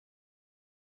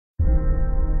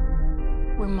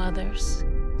mothers.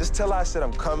 Just tell her I said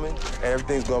I'm coming, and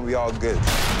everything's gonna be all good.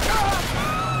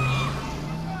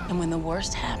 And when the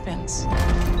worst happens...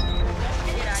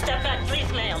 Step back,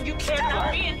 please, ma'am. You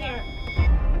cannot be in here.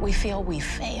 We feel we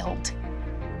failed.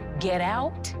 Get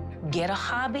out, get a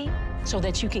hobby, so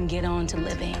that you can get on to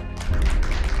living.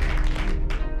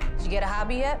 Did you get a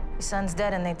hobby yet? Your son's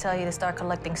dead and they tell you to start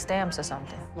collecting stamps or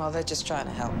something. Well, they're just trying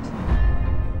to help.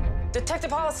 Detective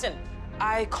Holliston,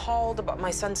 I called about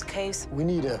my son's case. We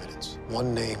need evidence.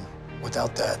 One name.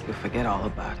 Without that, You'll forget all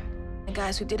about it. The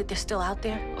guys who did it, they're still out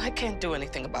there? I can't do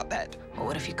anything about that. Well,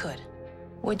 what if you could?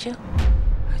 Would you?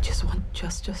 I just want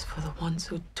justice for the ones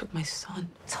who took my son.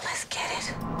 So let's get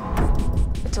it.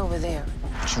 It's over there.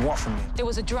 What you want from me? There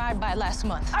was a drive-by last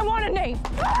month. I want a name.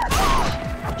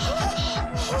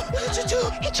 What did you do?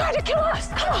 He tried to kill us.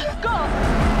 Come on,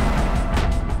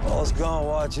 go. All it's gonna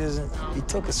watch isn't. He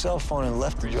took a cell phone and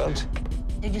left the drugs.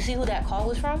 Did you see who that call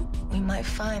was from? We might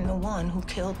find the one who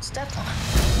killed Stefan.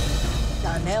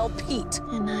 Donnell Pete.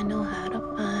 And I know how to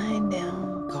find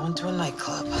him. Going to a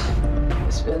nightclub.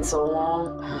 It's been so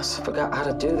long, I almost forgot how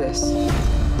to do this.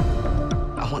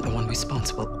 I want the one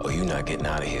responsible. Oh, you're not getting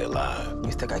out of here alive.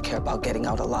 You think I care about getting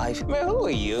out alive? Man, who are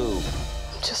you?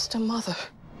 I'm just a mother.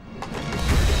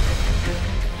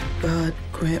 God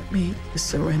grant me the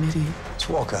serenity Miss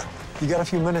Walker, you got a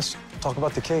few minutes to talk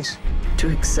about the case?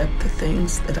 to accept the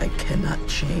things that I cannot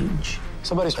change.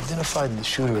 Somebody's identified the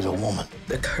shooter as a woman.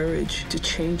 The courage to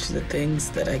change the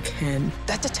things that I can.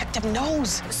 That detective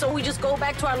knows. So we just go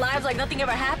back to our lives like nothing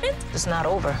ever happened? It's not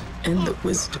over. And the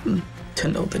wisdom to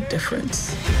know the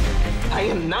difference. I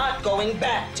am not going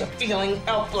back to feeling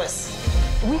helpless.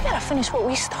 We gotta finish what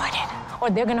we started,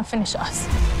 or they're gonna finish us.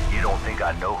 You don't think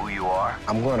I know who you are?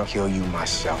 I'm gonna kill you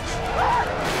myself.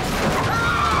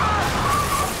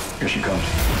 Here she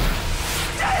comes.